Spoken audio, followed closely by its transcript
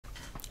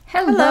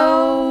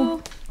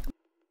Hello!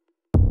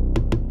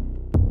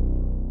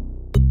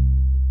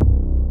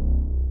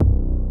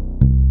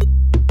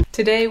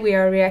 Today we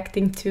are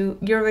reacting to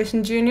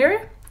Eurovision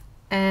Junior,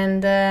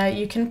 and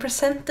you can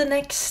present the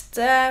next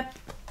act.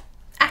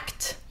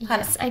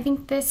 Yes, I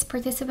think this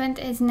participant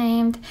is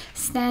named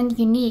Stand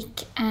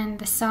Unique, and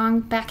the song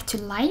Back to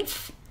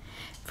Life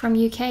from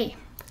UK.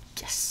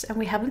 Yes, and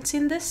we haven't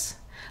seen this.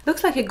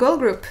 Looks like a girl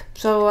group,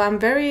 so I'm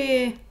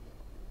very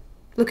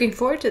looking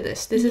forward to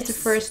this. This is the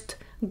first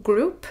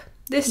group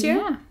this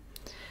year.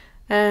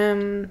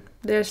 Yeah.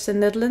 There's the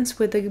Netherlands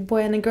with a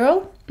boy and a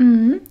girl.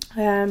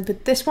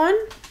 But this one,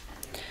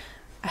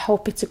 I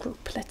hope it's a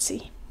group. Let's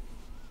see.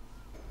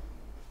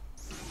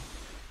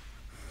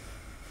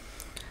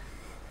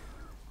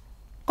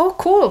 Oh,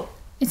 cool.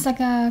 It's like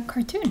a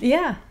cartoon.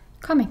 Yeah.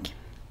 Comic.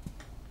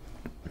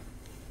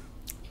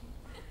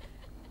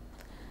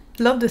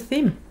 Love the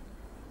theme.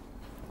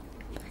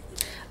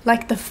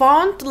 Like the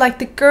font, like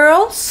the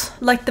girls,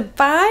 like the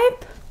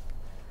vibe.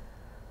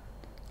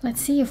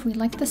 Let's see if we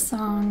like the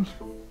song.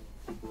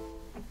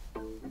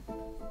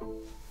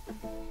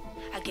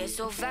 I get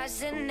so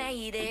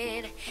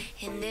fascinated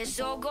in this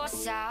old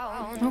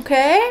sound.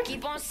 Okay.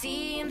 Keep on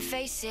seeing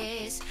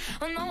faces.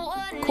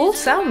 Cool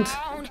sound.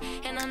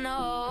 And I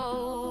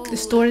know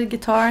Distorted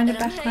guitar in the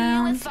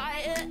background.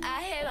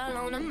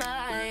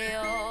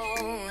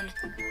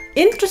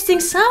 Interesting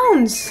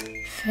sounds.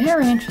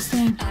 Very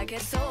interesting. I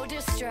get so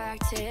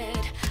distracted.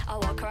 I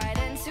walk right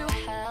into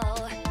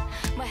hell.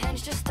 My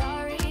hands just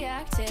start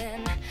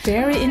reacting.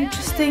 Very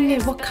interesting.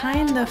 What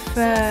kind of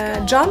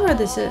genre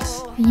this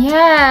is?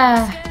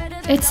 Yeah,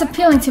 it's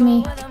appealing to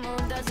me.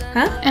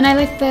 Huh? And I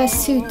like the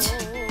suit.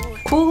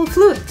 Cool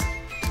flute.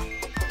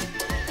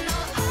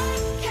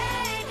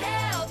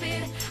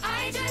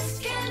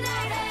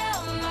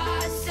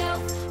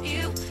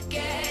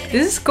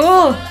 This is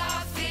cool.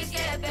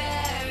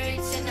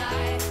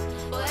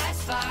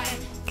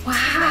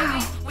 Wow.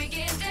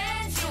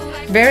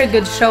 Very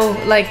good show,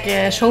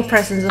 like show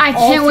presence of I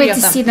all can't three wait of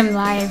to them. see them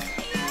live.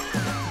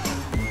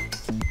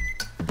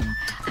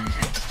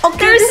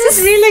 Okay, this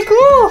is really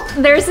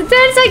cool. There's a dance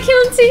I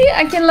can see.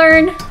 I can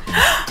learn.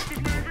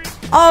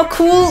 Oh,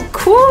 cool,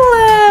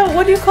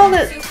 what do you call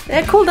it?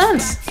 Cool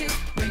dance.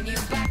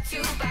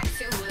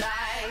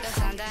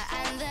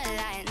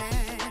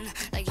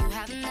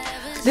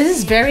 This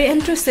is very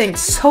interesting.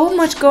 So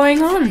much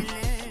going on.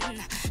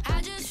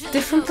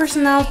 Different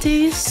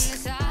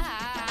personalities,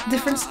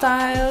 different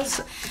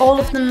styles, all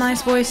of them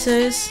nice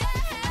voices.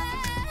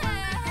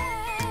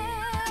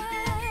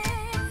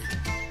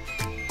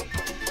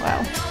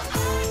 Wow.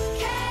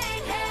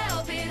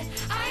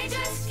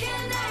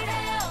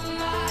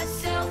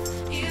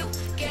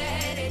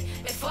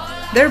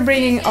 They're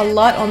bringing a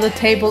lot on the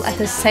table at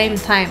the same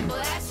time.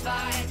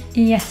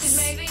 Yes.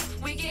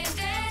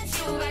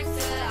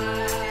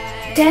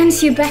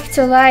 Dance you back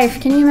to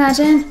life. Can you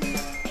imagine?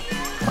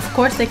 Of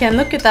course they can.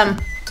 Look at them.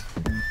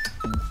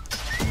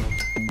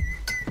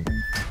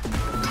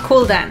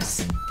 Cool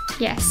dance.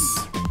 Yes.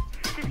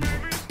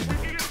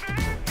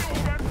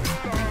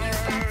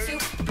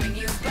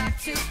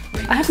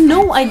 I have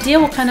no idea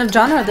what kind of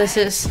genre this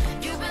is.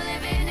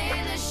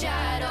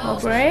 Oh,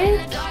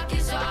 great.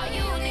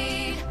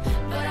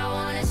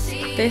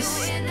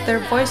 Their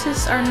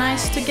voices are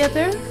nice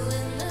together.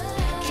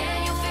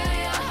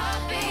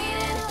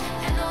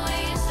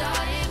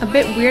 A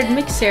bit weird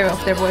mix here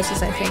of their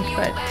voices, I think,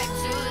 but...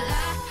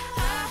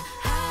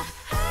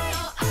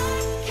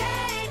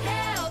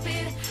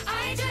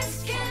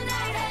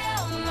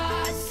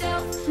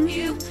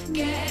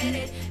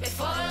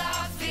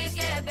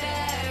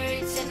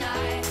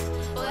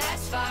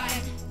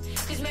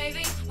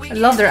 I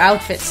love their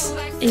outfits.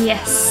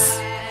 Yes.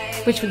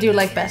 Which would you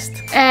like best?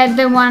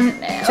 The one.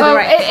 the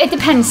right. It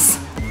depends.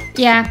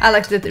 Yeah. I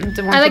like the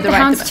one I like to the the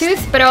right the best.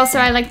 houndstooth, but also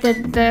I like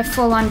the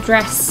full-on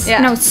dress.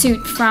 Yeah. No,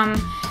 suit from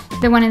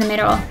the one in the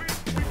middle.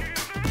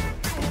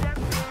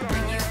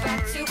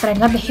 But I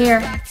love the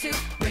hair.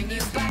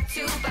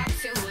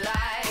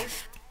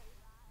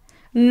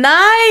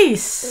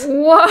 Nice!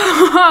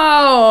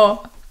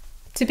 Whoa!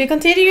 To be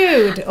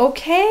continued.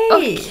 Okay.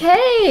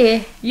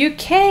 Okay.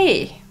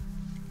 UK.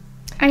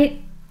 I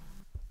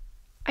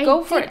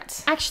Go for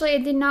it. Actually, I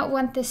did not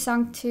want this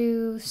song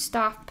to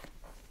stop.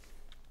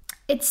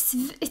 It's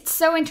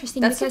so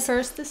interesting. That's because the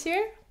first this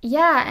year?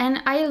 yeah,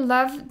 and I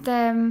love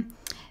the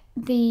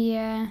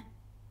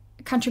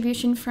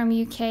contribution from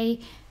UK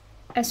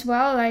as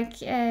well,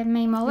 like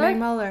May Muller. May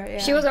Muller, yeah.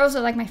 She was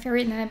also like my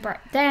favorite, and they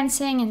brought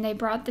dancing, and they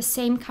brought the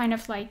same kind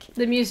of like...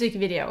 The music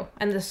video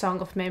and the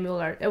song of May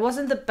Muller. It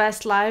wasn't the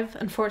best live,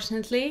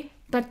 unfortunately.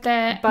 But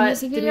the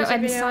music video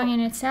and the song in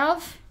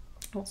itself...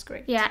 It was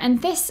great. Yeah,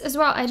 and this as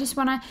well. I just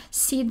want to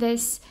see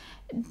this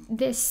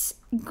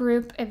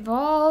group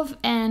evolve,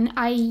 and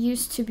I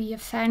used to be a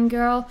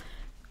fangirl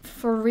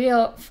for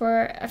real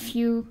for a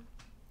few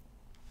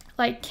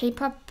like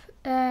K-pop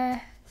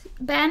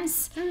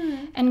bands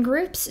and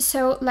groups.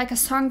 So like a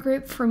song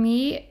group for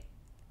me,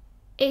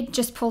 it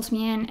just pulls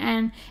me in.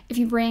 And if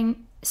you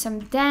bring some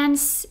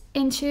dance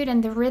into it,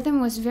 and the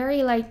rhythm was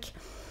very like,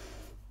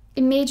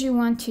 it made you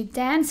want to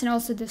dance, and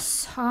also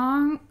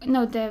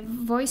the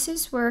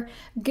voices were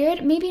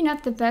good. Maybe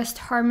not the best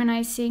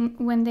harmonizing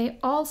when they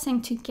all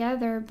sang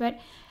together, but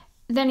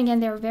then again,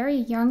 they're very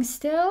young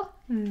still.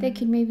 They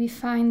could maybe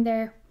find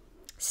their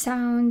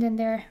sound and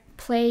their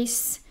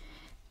place.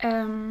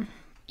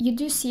 You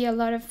do see a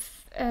lot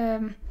of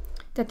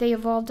that they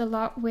evolved a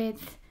lot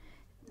with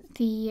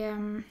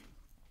the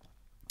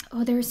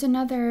there's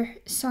another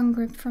song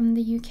group from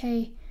the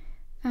UK.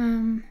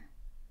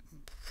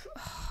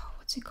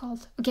 What's it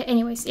called? Okay,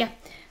 anyways, yeah.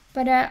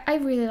 But I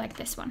really like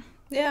this one.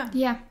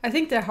 Yeah. I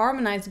think they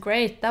harmonized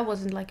great. That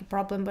wasn't like a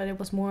problem, but it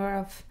was more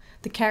of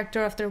the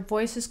character of their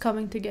voices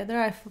coming together.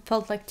 I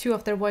felt like two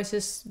of their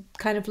voices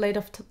kind of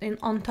laid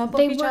on top of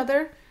each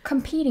other.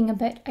 Competing a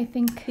bit, I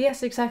think.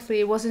 Yes, exactly.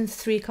 It wasn't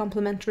three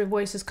complementary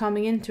voices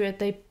coming into it.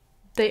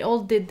 They all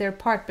did their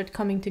part, but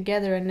coming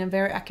together in a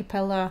very a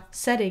cappella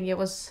setting.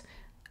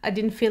 I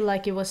didn't feel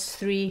like it was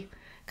three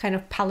kind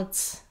of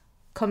palettes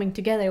coming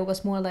together. It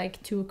was more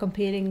like two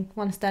competing,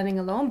 one standing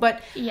alone.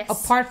 But yes,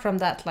 apart from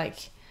that,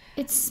 like,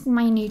 it's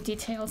minute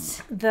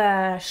details.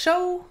 The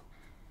show,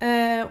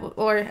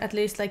 or at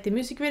least like the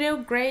music video,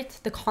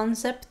 great. The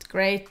concept,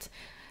 great.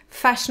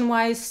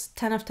 Fashion-wise,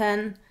 10 of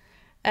 10.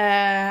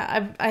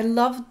 I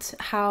loved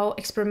how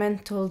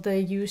experimental the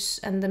use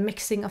and the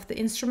mixing of the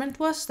instrument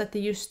was, that they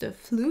used the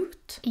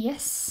flute.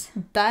 Yes.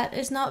 That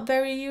is not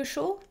very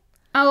usual.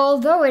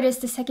 Although it is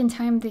the second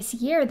time this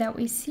year that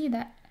we see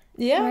that.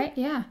 Yeah. Right?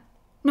 Yeah.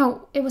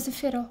 No, it was a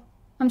fiddle.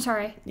 I'm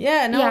sorry.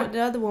 Yeah, no, yeah. The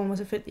other one was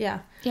a fiddle. Yeah.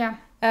 Yeah.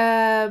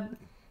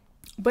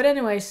 But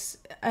anyways,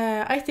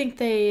 I think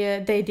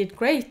they did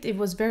great. It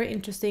was very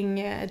interesting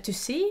to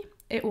see.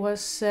 It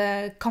was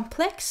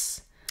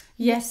complex.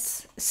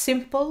 Yes,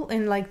 simple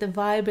in like the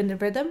vibe and the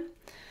rhythm.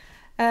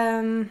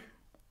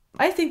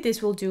 I think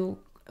this will do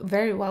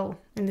very well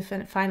in the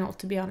final,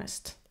 to be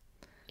honest.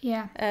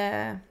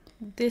 Yeah.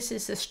 This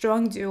is a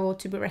strong duo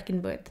to be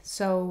reckoned with.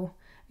 So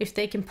if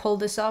they can pull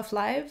this off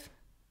live,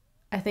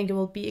 I think it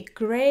will be a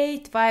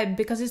great vibe,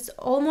 because it's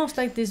almost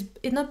like this.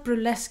 It's not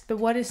burlesque, but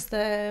what is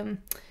the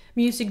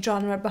music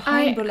genre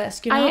behind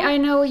burlesque? You know? I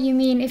know what you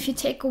mean. If you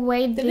take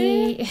away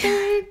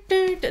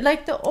the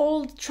like the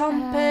old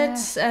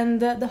trumpets and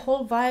the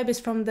whole vibe is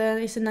from the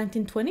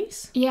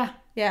 1920s.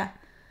 Yeah,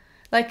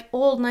 like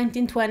old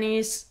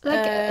 1920s,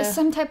 like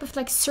some type of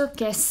like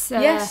circus.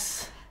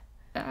 Yes,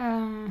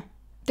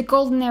 the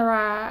golden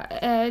era.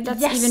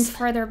 That's even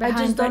further behind.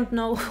 I just don't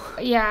know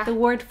the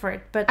word for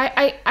it, but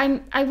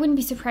I wouldn't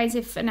be surprised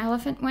if an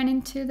elephant went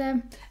into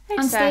them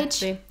on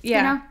stage. Yeah,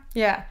 you know?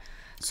 Yeah.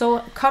 So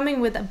coming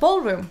with a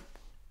ballroom,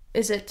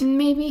 is it?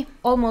 Maybe.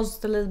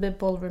 Almost a little bit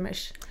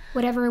ballroomish.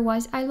 Whatever it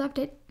was, I loved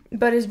it.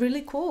 But it's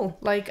really cool.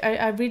 Like,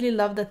 I really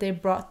love that they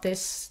brought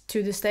this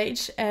to the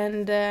stage,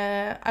 and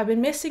I've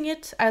been missing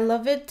it. I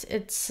love it.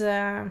 It's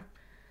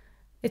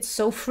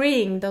so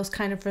freeing, those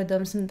kind of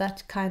rhythms and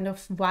that kind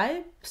of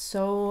vibe.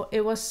 So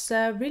it was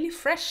a really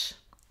fresh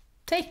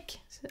take.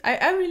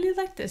 I really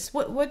like this.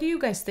 What do you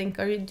guys think?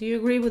 Do you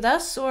agree with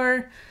us,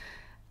 or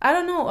I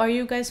don't know, are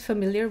you guys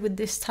familiar with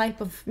this type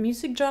of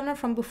music genre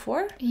from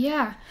before?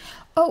 Yeah.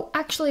 Oh,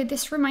 actually,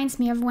 this reminds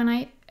me of when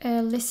I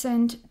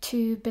listened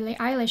to Billie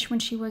Eilish when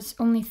she was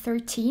only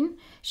 13.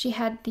 She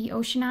had the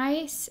Ocean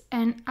Eyes,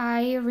 and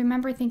I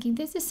remember thinking,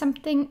 this is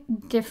something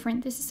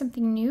different. This is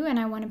something new, and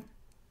I want to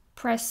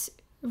press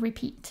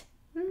repeat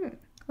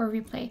or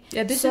replay.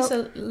 Yeah, this is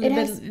a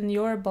little bit in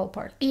your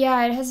ballpark.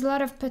 Yeah, it has a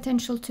lot of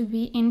potential to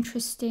be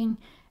interesting.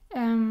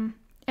 And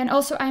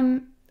also,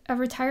 I'm a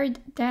retired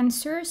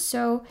dancer,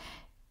 so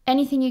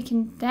anything you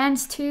can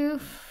dance to,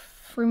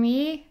 for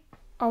me,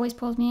 always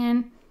pulls me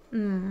in.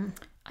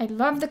 I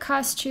love the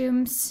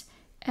costumes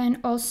and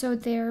also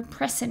their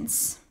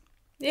presence.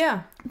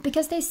 Yeah.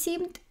 Because they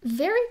seemed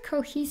very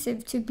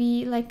cohesive to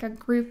be like a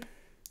group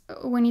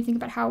when you think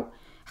about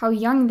how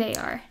young they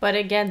are. But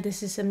again,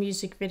 this is a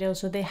music video,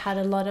 so they had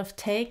a lot of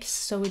takes,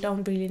 so we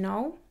don't really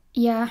know.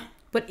 Yeah.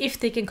 But if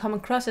they can come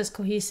across as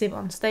cohesive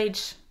on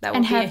stage, that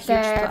would be a huge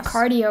plus. And have the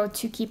cardio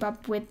to keep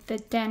up with the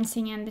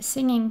dancing and the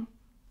singing,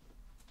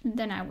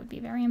 then I would be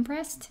very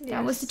impressed. Yes.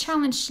 That was the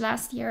challenge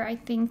last year, I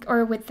think,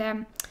 or with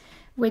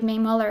May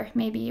Muller.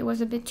 Maybe it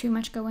was a bit too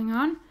much going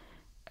on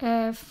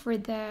for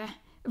the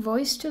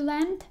voice to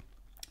land,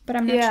 but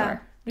I'm not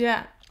sure.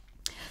 Yeah.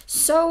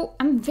 So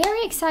I'm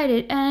very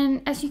excited,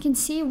 and as you can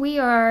see, we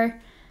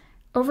are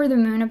over the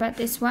moon about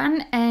this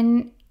one,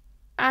 and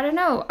I don't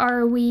know,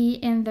 are we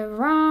in the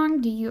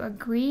wrong? Do you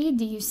agree?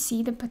 Do you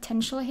see the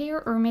potential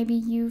here? Or maybe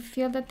you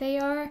feel that they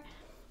are?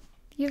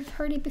 You've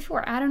heard it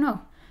before. I don't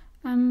know.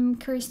 I'm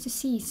curious to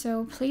see.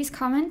 So please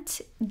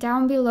comment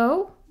down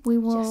below. We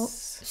will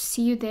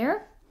see you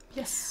there.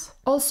 Yes.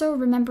 Also,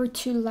 remember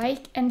to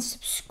like and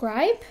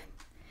subscribe,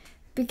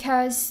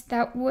 because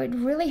that would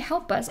really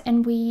help us,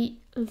 and we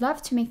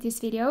love to make these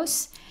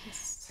videos.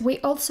 Yes. We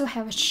also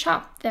have a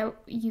shop that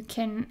you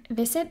can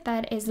visit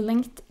that is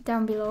linked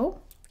down below.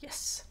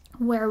 Yes.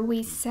 Where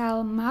we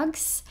sell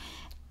mugs.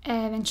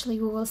 Eventually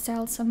we will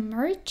sell some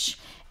merch,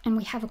 and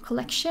we have a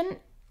collection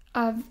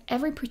of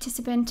every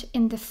participant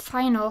in the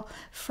final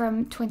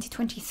from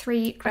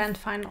 2023 Grand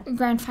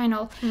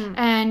final.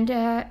 And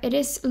it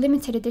is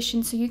limited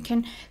edition, so you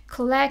can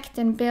collect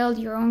and build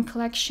your own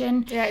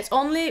collection. Yeah, it's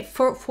only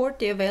for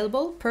 40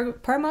 available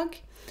per mug.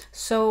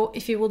 So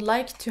if you would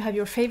like to have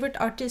your favorite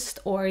artist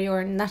or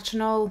your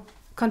national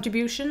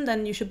contribution,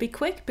 then you should be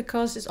quick,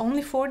 because it's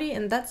only 40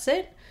 and that's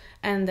it.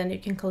 And then you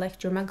can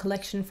collect your mug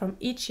collection from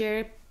each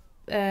year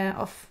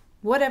of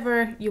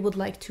whatever you would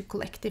like to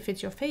collect. If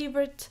it's your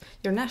favorite,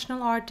 your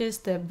national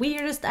artist, the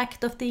weirdest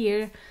act of the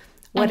year,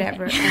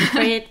 whatever, and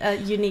create a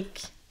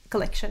unique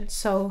collection.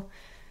 So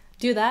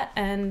do that,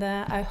 and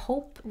I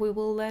hope we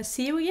will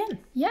see you again.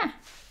 Yeah.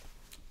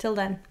 Till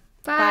then.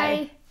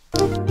 Bye.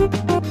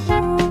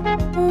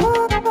 Bye.